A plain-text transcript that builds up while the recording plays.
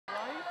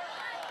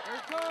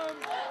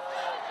comes.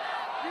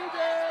 Be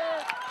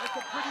there. That's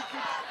a pretty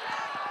good.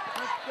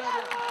 Much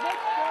better.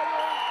 Much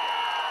better.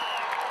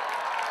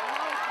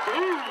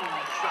 Boom!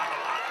 Shot.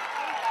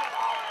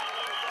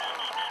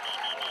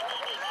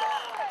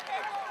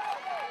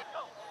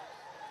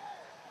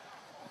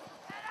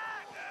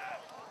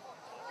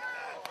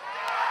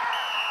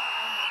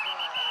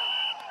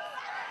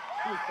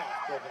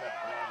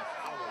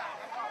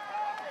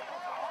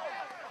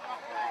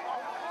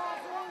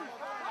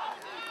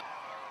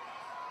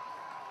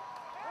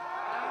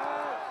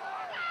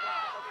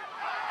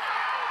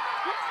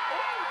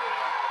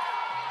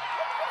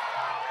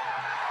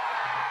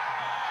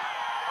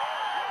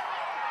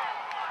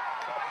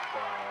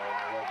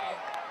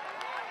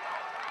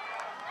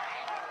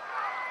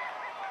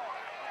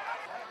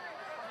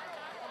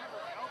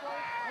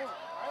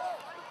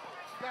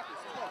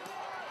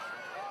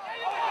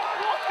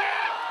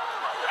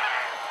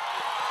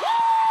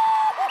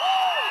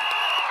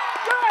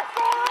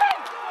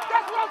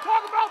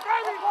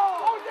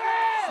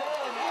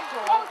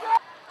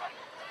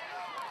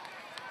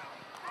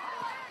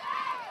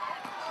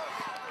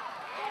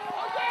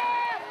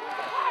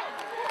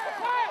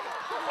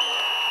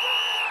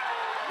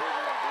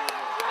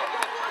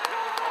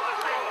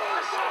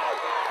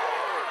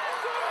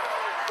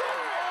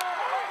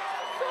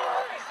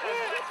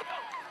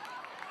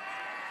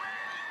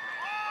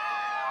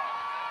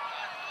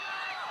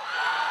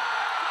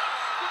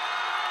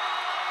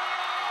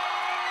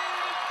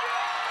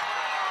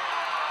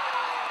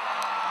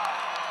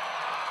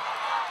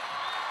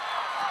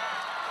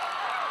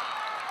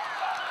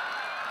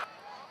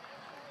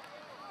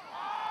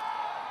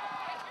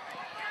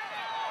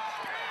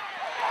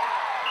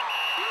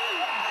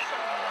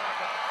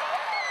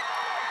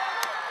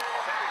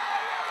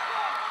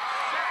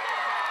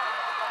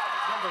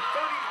 Number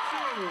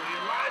 32,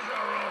 Elijah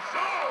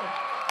Rousseau.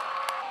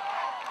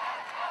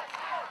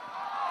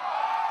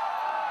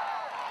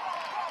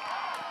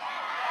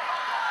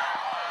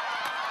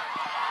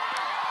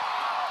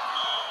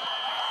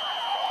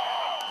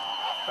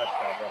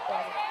 Touchdown, no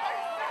problem.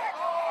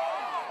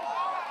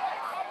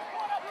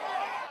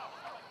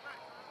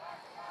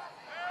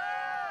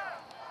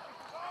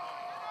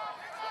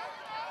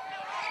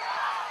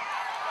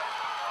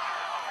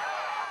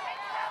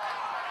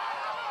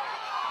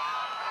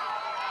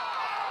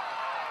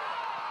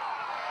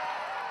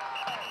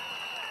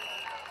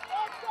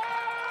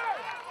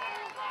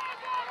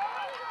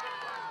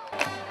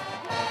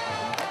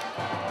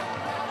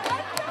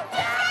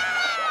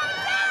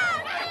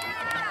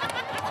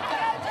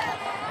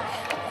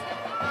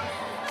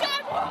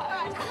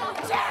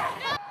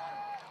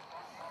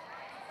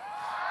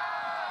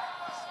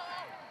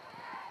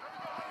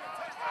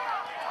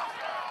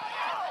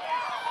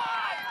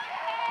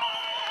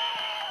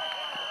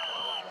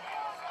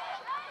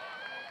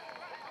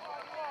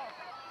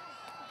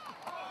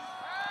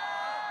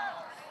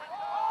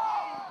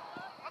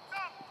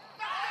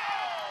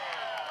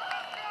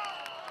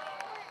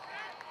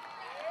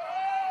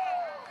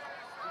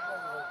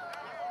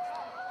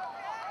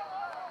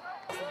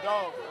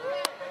 Dog.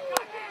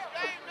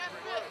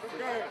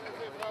 Yes,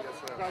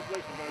 sir.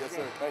 Congratulations, man. Yes,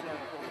 sir. Thank you.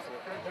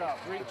 Great job.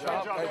 Great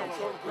job. Thank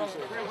you.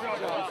 Appreciate it. Great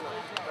job.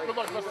 Good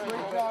luck. Let's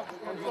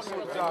see.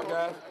 Good job,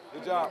 guys.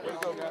 Good job. Way to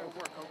go, guys.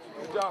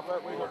 Good job,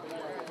 Pat. Way to go.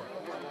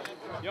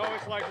 You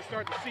always like to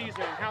start the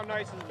season. How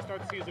nice is it to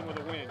start the season with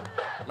a win?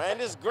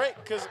 Man, it's great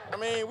because, I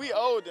mean, we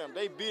owed them.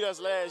 They beat us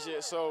last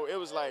year, so it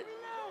was like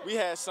we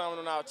had something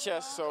on our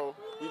chest, so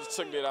we just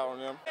took it out on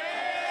them.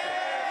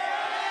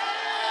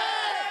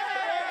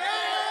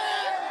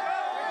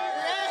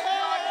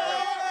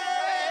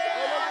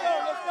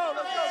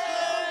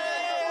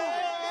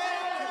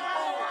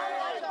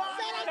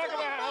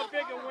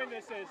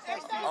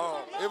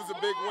 It was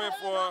a big win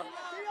for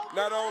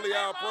not only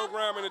our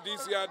program in the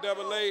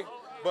DCIAA,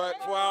 but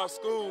for our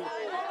school.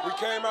 We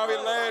came out here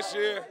last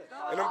year,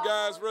 and them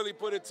guys really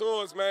put it to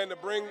us, man, to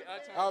bring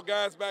our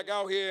guys back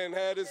out here and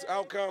have this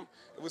outcome.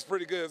 It was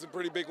pretty good. It's a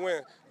pretty big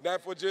win.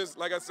 Not for just,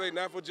 like I say,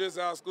 not for just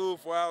our school,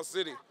 for our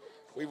city.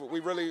 We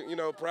really,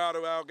 proud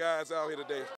of our guys out here today.